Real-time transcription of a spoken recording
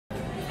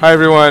Hi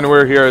everyone,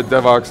 we're here at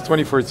Devoxx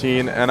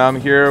 2014 and I'm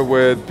here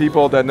with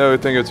people that know a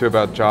thing or two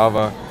about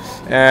Java.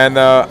 And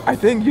I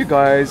think you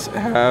guys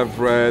have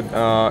read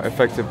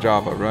Effective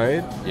Java,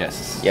 right?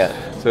 Yes. Yeah.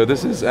 So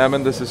this is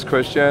Eamonn, this is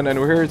Christian, and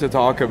we're here to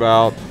talk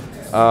about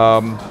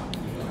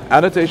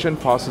annotation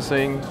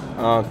processing,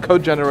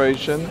 code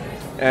generation,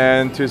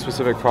 and two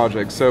specific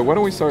projects. So why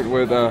don't we start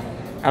with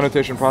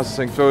annotation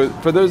processing.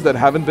 For those that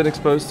haven't been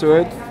exposed to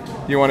it,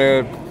 you want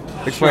to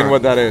explain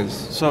what that is?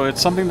 So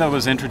it's something that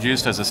was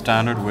introduced as a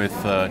standard with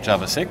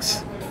Java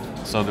 6.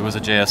 So there was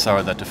a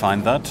JSR that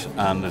defined that,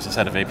 and there's a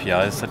set of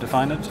APIs that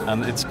define it.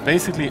 And it's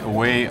basically a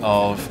way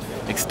of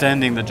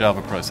extending the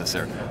Java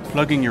processor,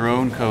 plugging your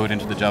own code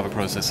into the Java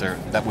processor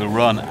that will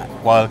run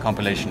while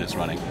compilation is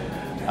running.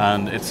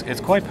 And it's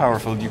quite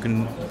powerful. You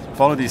can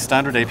follow these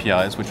standard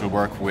APIs, which will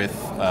work with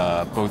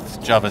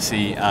both Java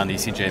C and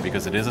ECJ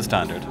because it is a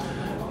standard.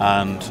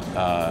 And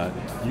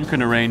you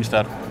can arrange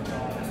that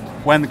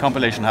when the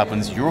compilation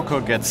happens, your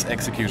code gets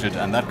executed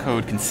and that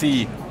code can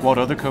see what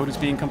other code is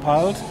being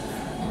compiled,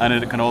 and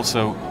it can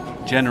also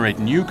generate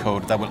new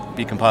code that will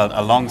be compiled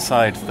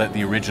alongside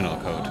the original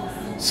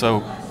code.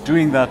 So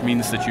doing that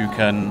means that you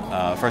can,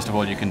 first of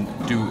all, you can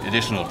do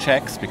additional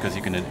checks because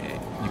you can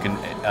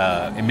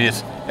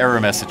emit error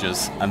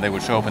messages and they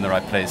would show up in the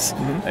right place.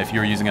 Mm-hmm. If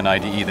you're using an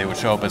IDE, they would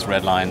show up as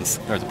red lines,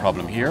 there's a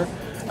problem here.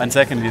 And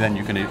secondly, then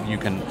you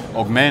can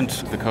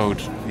augment the code,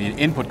 the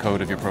input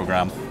code of your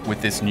program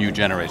with this new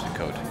generated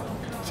code.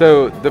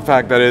 So the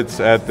fact that it's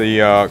at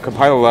the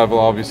compiler level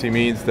obviously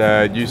means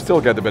that you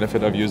still get the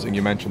benefit of using,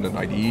 you mentioned an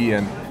IDE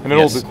and an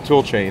old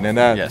tool chain, and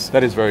that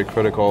is very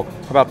critical.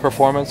 How about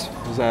performance?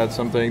 Is that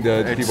something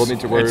that people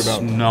need to worry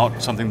about? It's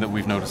not something that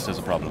we've noticed as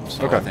a problem,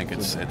 so I think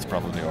it's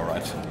probably all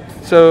right.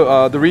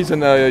 So the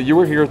reason you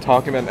were here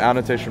talking about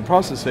annotation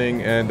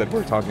processing and that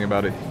we're talking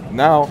about it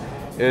now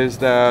is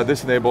that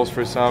this enables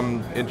for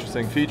some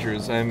interesting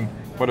features, and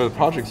one of the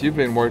projects you've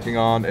been working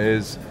on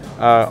is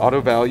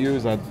AutoValue,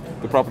 is that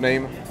the proper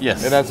name?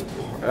 Yes. And that's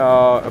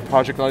a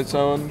project on its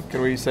own.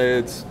 Can we say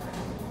it's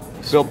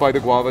built by the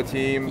Guava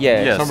team?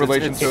 Yeah. Yes, some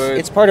relation to it?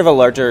 It's part of a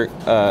larger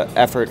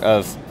effort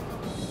of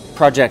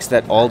projects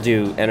that all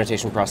do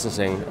annotation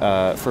processing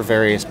for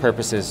various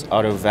purposes.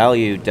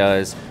 AutoValue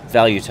does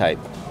value type,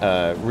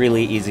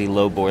 really easy,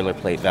 low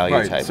boilerplate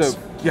value types. So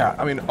yeah,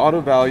 I mean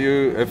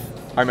AutoValue, if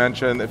I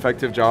mentioned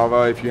Effective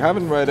Java, if you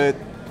haven't read it,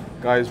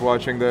 guys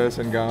watching this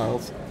and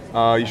gals,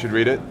 you should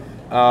read it.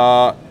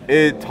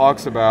 It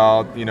talks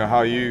about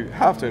how you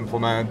have to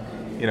implement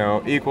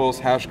equals,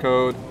 hash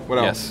code. What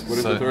else? What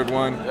is the third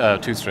one?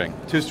 ToString.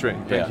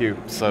 ToString. Thank you.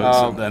 So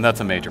and that's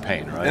a major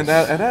pain, right? And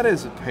that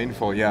is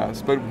painful,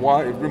 yes. But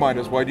why? Remind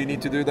us, why do you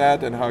need to do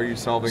that, and how are you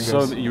solving this?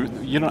 So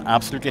you don't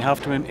absolutely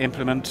have to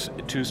implement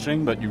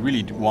toString, but you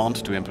really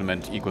want to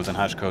implement equals and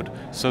hash code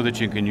so that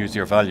you can use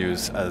your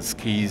values as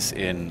keys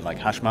in like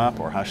hash map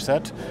or hash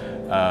set.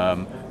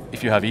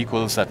 If you have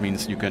equals, that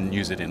means you can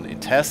use it in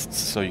tests,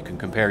 so you can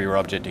compare your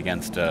object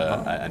against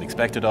an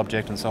expected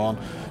object and so on.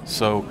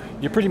 So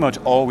you pretty much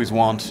always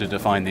want to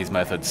define these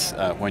methods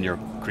when you're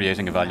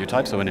creating a value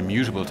type. So an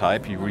immutable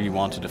type, you really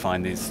want to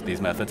define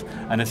these methods.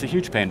 And it's a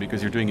huge pain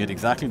because you're doing it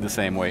exactly the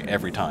same way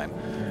every time.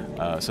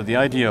 So the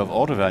idea of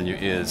AutoValue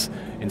is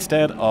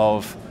instead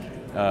of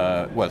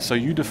so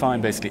you define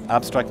basically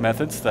abstract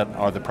methods that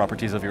are the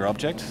properties of your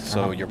object.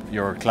 So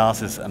your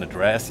class is an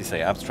address, you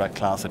say abstract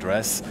class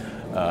address,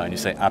 and you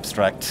say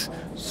abstract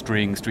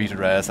string, street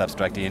address,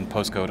 abstract int,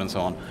 postcode, and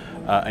so on.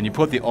 And you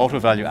put the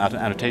AutoValue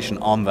annotation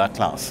on that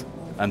class.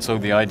 And so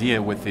the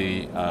idea with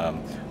the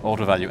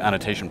AutoValue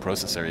annotation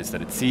processor is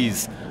that it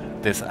sees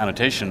this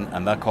annotation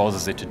and that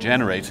causes it to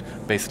generate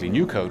basically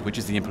new code, which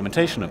is the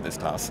implementation of this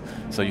class.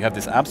 So you have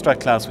this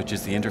abstract class, which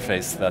is the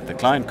interface that the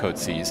client code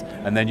sees,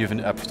 and then you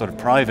have a sort of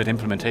private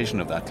implementation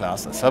of that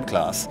class, a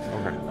subclass,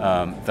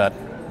 that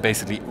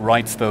basically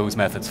writes those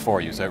methods for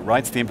you. So it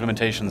writes the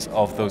implementations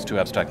of those two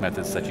abstract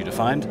methods that you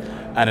defined,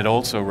 and it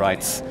also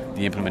writes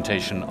the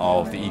implementation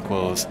of the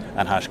equals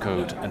and hash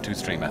code and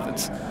toString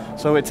methods.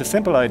 So it's a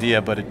simple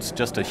idea, but it's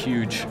just a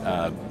huge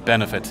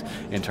benefit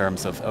in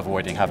terms of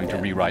avoiding having to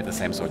rewrite the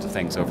same sorts of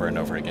things over and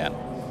over again.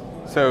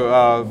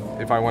 So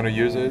if I want to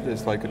use it,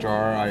 it's like a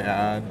jar I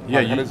add?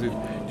 How does it?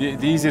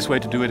 The easiest way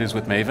to do it is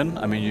with Maven.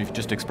 I mean, you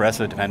just express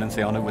a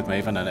dependency on it with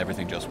Maven and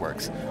everything just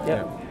works.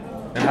 Yeah.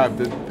 And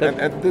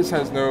this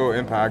has no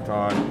impact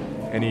on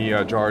any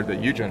jar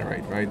that you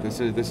generate, right? This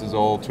is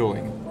all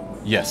tooling.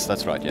 Yes,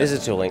 that's right. Yes. This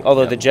is tooling,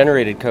 although the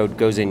generated code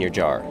goes in your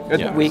jar.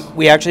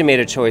 We actually made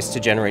a choice to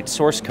generate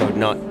source code,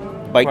 not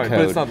byte code,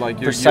 but it's not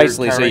like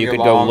precisely so you could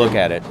go look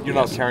at it. You're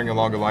not carrying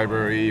along a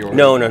library or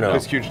no.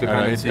 this huge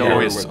dependency.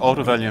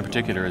 AutoValue in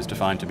particular is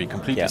defined to be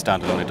completely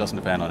standalone. It doesn't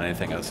depend on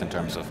anything else in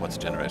terms of what's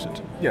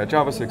generated. Yeah,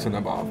 Java 6 and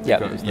above. Yeah,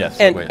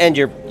 and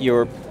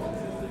you're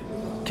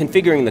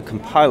configuring the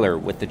compiler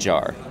with the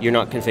jar. You're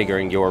not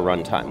configuring your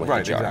runtime with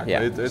the jar. Exactly.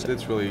 Yeah,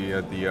 it's really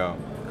at the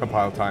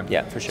compile time.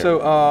 Yeah, for sure.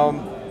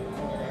 So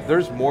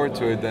there's more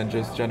to it than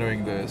just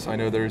generating this. I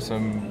know there's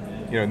some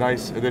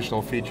nice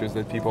additional features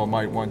that people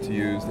might want to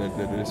use that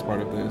is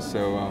part of this.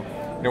 So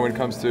when it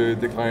comes to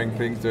declaring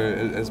things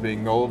as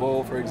being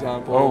nullable, for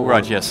example? Oh,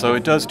 right, yes. So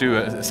it does do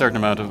a certain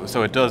amount of,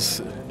 so it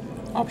does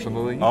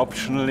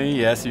Optionally,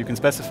 yes. You can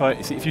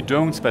specify. See, if you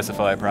don't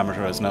specify a parameter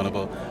as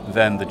nullable,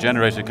 then the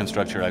generated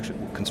constructor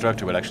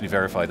will actually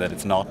verify that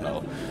it's not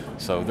null.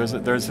 So there's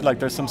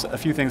a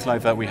few things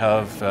like that. We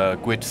have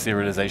GWT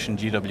serialization,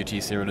 GWT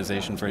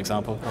serialization, for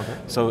example. Okay.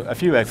 So a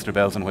few extra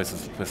bells and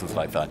whistles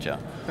like that, yeah.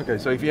 Okay,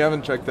 so if you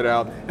haven't checked it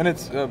out, and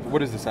it's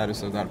what is the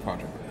status of that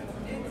project?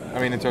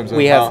 I mean, in terms of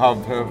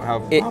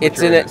how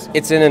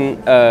it's in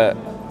an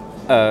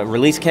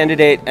release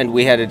candidate, and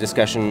we had a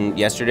discussion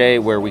yesterday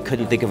where we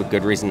couldn't think of a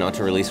good reason not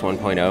to release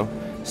 1.0.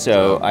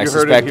 So I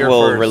suspect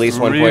we'll release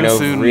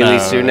 1.0 really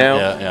soon now.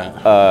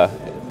 Yeah.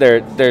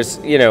 There's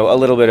a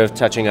little bit of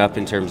touching up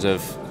in terms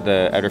of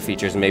the outer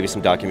features and maybe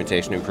some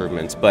documentation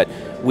improvements, but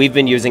we've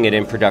been using it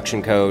in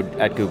production code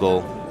at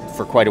Google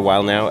for quite a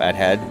while now at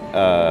Head.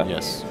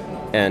 Yes.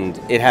 And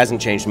it hasn't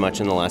changed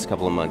much in the last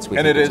couple of months.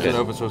 And it is an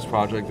open source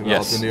project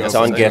developed in the it's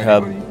on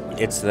GitHub.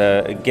 It's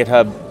the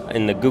GitHub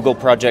in the Google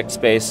project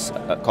space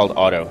called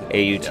Auto,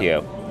 AUTO.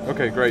 Yeah.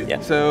 Okay, great. Yeah.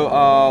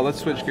 So let's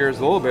switch gears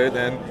a little bit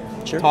and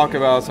talk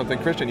about something,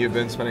 Christian, you've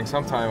been spending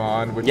some time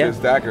on, which is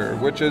Dagger,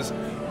 which is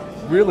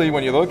really,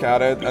 when you look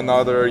at it,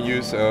 another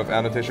use of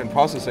annotation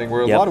processing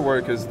where a lot of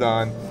work is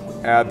done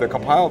at the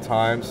compile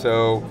time,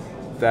 so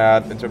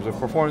that in terms of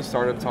performance,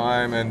 startup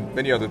time, and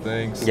many other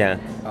things,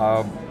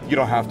 you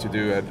don't have to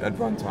do it at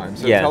runtime.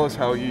 So tell us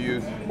how you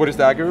use, what is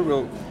Dagger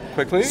real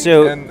quickly,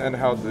 and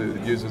how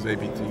it uses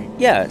APT.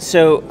 Yeah,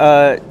 so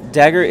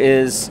Dagger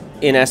is,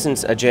 in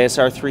essence, a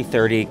JSR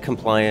 330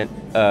 compliant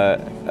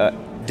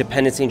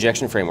dependency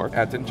injection framework.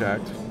 At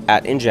inject.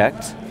 At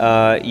inject.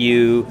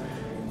 You,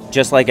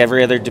 just like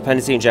every other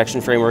dependency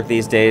injection framework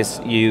these days,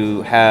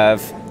 you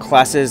have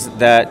classes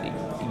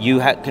that you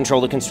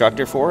control the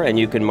constructor for, and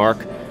you can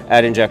mark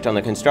at inject on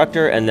the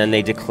constructor, and then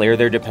they declare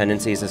their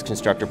dependencies as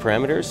constructor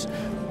parameters.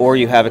 Or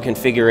you have a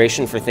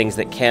configuration for things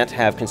that can't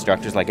have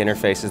constructors, like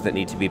interfaces that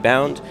need to be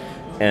bound.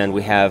 And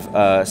we have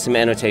some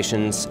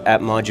annotations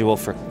at module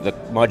for the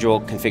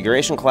module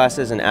configuration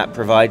classes, and app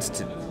provides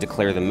to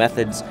declare the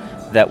methods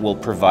that will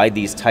provide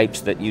these types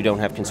that you don't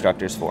have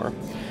constructors for.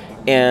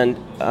 And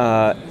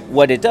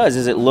what it does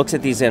is it looks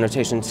at these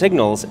annotation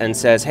signals and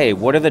says, hey,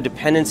 what are the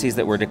dependencies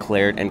that were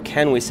declared, and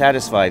can we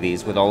satisfy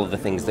these with all of the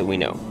things that we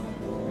know?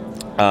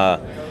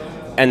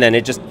 And then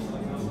it just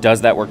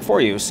does that work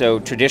for you. So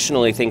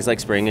traditionally, things like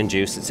Spring and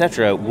Juice,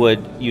 etc.,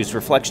 would use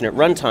reflection at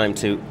runtime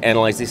to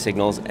analyze these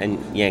signals and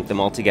yank them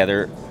all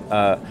together.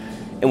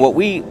 And what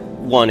we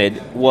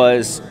wanted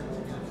was,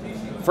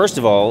 first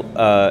of all,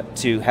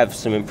 to have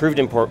some improved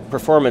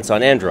performance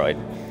on Android.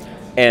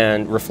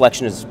 And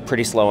reflection is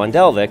pretty slow on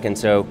Delvik, and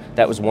so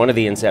that was one of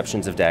the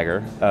inceptions of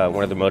Dagger,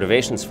 one of the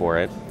motivations for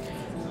it.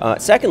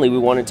 Secondly, we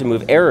wanted to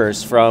move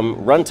errors from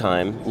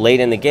runtime late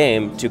in the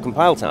game to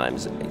compile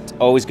times. It's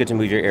always good to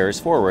move your errors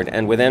forward,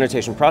 and with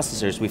annotation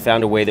processors, we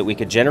found a way that we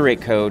could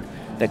generate code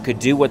that could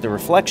do what the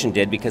reflection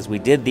did, because we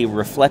did the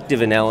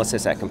reflective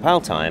analysis at compile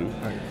time.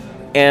 Right.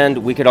 And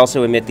we could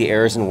also emit the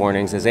errors and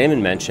warnings, as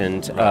Eamonn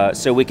mentioned,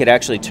 so we could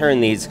actually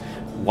turn these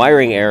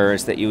wiring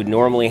errors that you would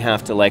normally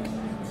have to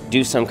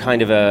do some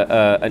kind of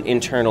an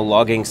internal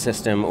logging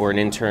system or an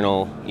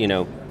internal,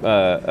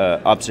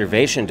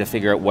 observation to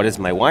figure out what is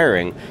my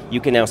wiring.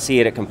 You can now see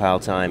it at compile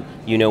time.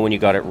 You know when you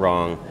got it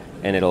wrong,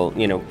 and it'll,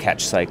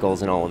 catch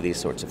cycles and all of these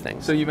sorts of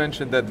things. So you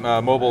mentioned that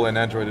mobile and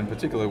Android in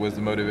particular was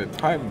the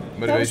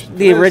motivation.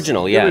 The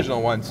original, the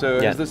original one. So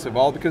has this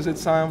evolved? Because it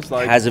sounds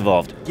like has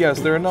evolved.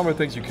 Yes, there are a number of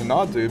things you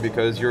cannot do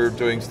because you're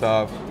doing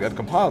stuff at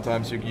compile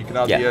time, so you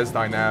cannot be as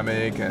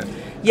dynamic and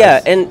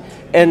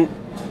and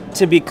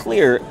to be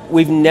clear,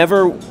 we've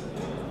never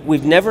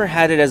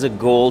had it as a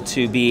goal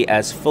to be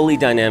as fully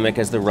dynamic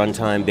as the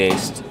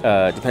runtime-based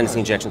dependency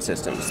injection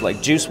systems.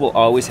 Like Juice will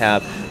always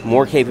have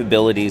more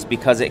capabilities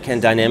because it can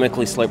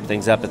dynamically slurp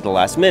things up at the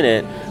last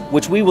minute,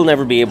 which we will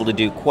never be able to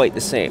do quite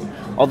the same.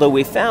 Although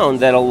we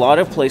found that a lot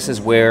of places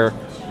where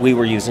we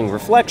were using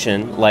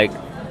reflection, like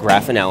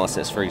graph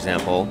analysis, for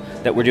example,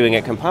 that we're doing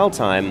at compile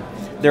time,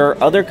 there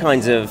are other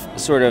kinds of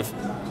sort of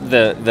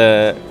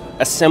the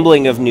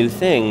assembling of new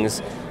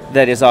things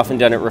that is often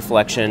done at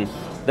reflection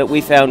that we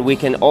found we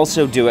can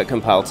also do at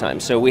compile time.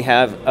 So we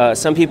have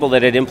some people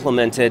that had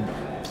implemented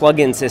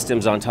plug-in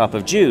systems on top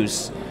of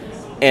Juice,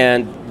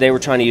 and they were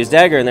trying to use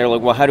Dagger, and they were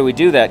like, well, how do we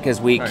do that? Because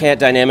we can't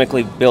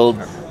dynamically build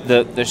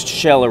the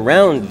shell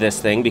around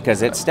this thing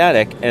because it's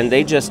static, and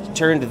they just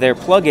turned their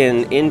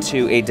plug-in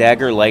into a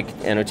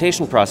Dagger-like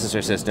annotation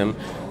processor system,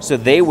 so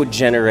they would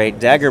generate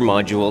Dagger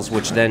modules,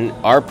 which then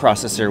our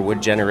processor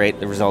would generate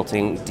the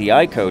resulting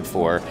DI code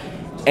for.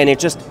 And it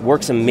just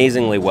works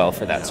amazingly well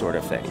for that sort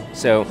of thing.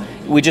 So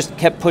we just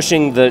kept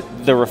pushing the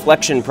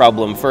reflection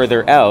problem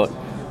further out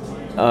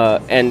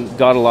and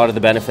got a lot of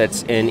the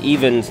benefits in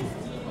even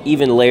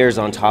even layers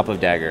on top of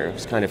Dagger.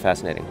 It's kind of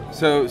fascinating.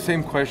 So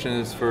same question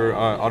is for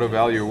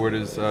AutoValue. What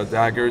is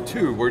Dagger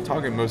 2? We're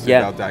talking mostly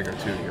about Dagger 2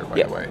 here,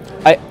 by the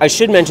way. I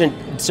should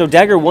mention, so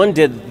Dagger 1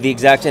 did the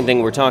exact same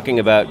thing we're talking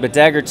about, but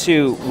Dagger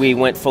 2, we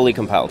went fully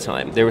compile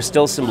time. There was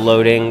still some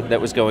loading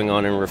that was going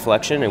on in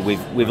reflection, and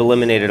we've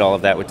eliminated all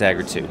of that with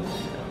Dagger 2.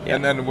 Yeah.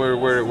 And then where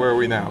are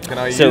we now? Can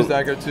I use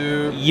Dagger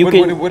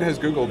 2? What has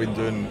Google been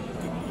doing,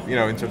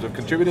 in terms of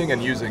contributing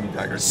and using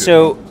Dagger 2?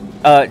 So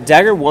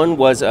Dagger 1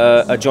 was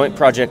a joint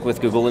project with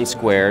Google and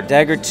Square.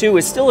 Dagger 2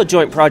 is still a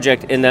joint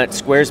project in that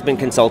Square's been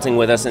consulting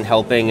with us and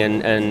helping,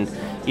 and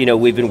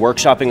we've been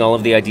workshopping all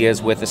of the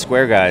ideas with the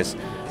Square guys.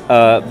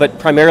 But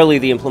primarily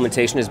the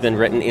implementation has been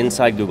written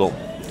inside Google.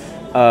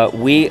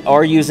 We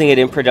are using it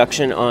in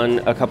production on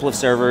a couple of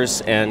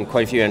servers and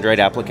quite a few Android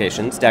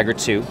applications, Dagger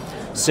 2.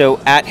 So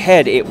at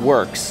head, it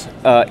works.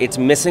 It's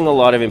missing a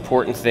lot of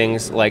important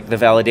things, like the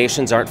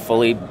validations aren't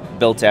fully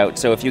built out.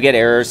 So if you get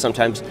errors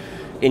sometimes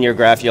in your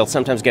graph, you'll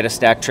sometimes get a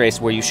stack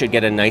trace where you should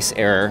get a nice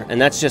error, and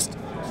that's just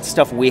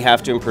stuff we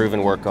have to improve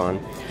and work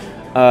on.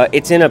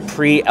 It's in a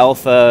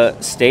pre-alpha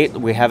state.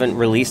 We haven't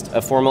released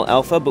a formal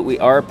alpha, but we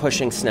are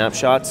pushing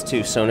snapshots to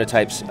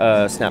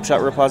Sonatype's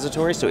snapshot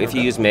repository. So if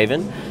you use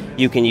Maven,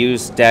 you can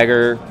use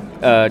Dagger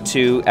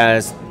 2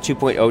 as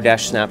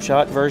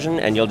 2.0-snapshot version,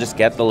 and you'll just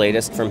get the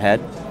latest from head.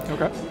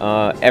 Okay.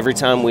 Every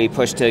time we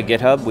push to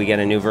GitHub, we get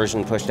a new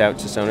version pushed out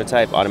to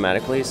Sonatype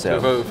automatically.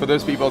 So for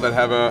those people that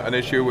have an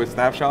issue with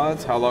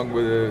snapshots, how long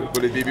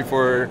would it be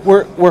before?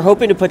 We're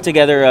hoping to put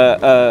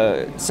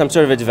together some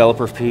sort of a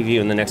developer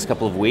preview in the next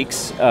couple of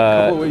weeks.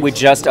 We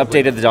just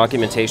updated the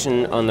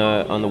documentation on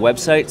the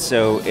website,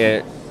 so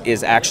it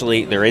is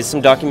actually, there is some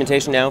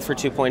documentation now for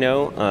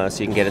 2.0, so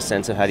you can get a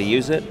sense of how to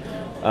use it.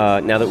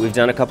 Now that we've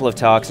done a couple of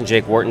talks, and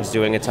Jake Wharton's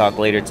doing a talk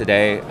later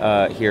today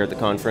here at the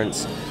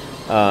conference.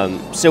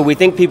 So we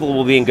think people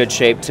will be in good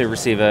shape to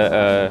receive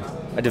a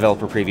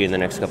developer preview in the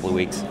next couple of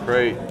weeks.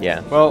 Great.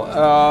 Yeah.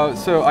 Well,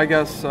 so I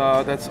guess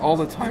that's all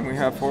the time we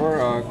have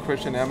for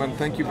Christian, Eamonn.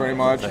 Thank you very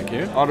much. Thank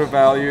you.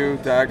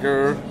 AutoValue,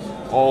 Dagger,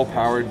 all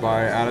powered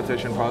by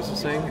annotation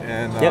processing,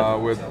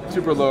 and with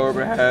super low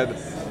overhead,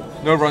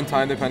 no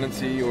runtime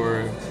dependency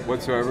or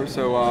whatsoever.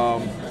 So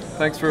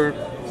thanks for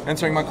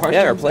answering my question.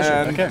 Yeah, our pleasure.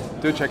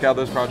 And do check out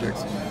those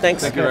projects.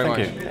 Thanks. Thank you very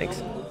much.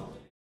 Thanks.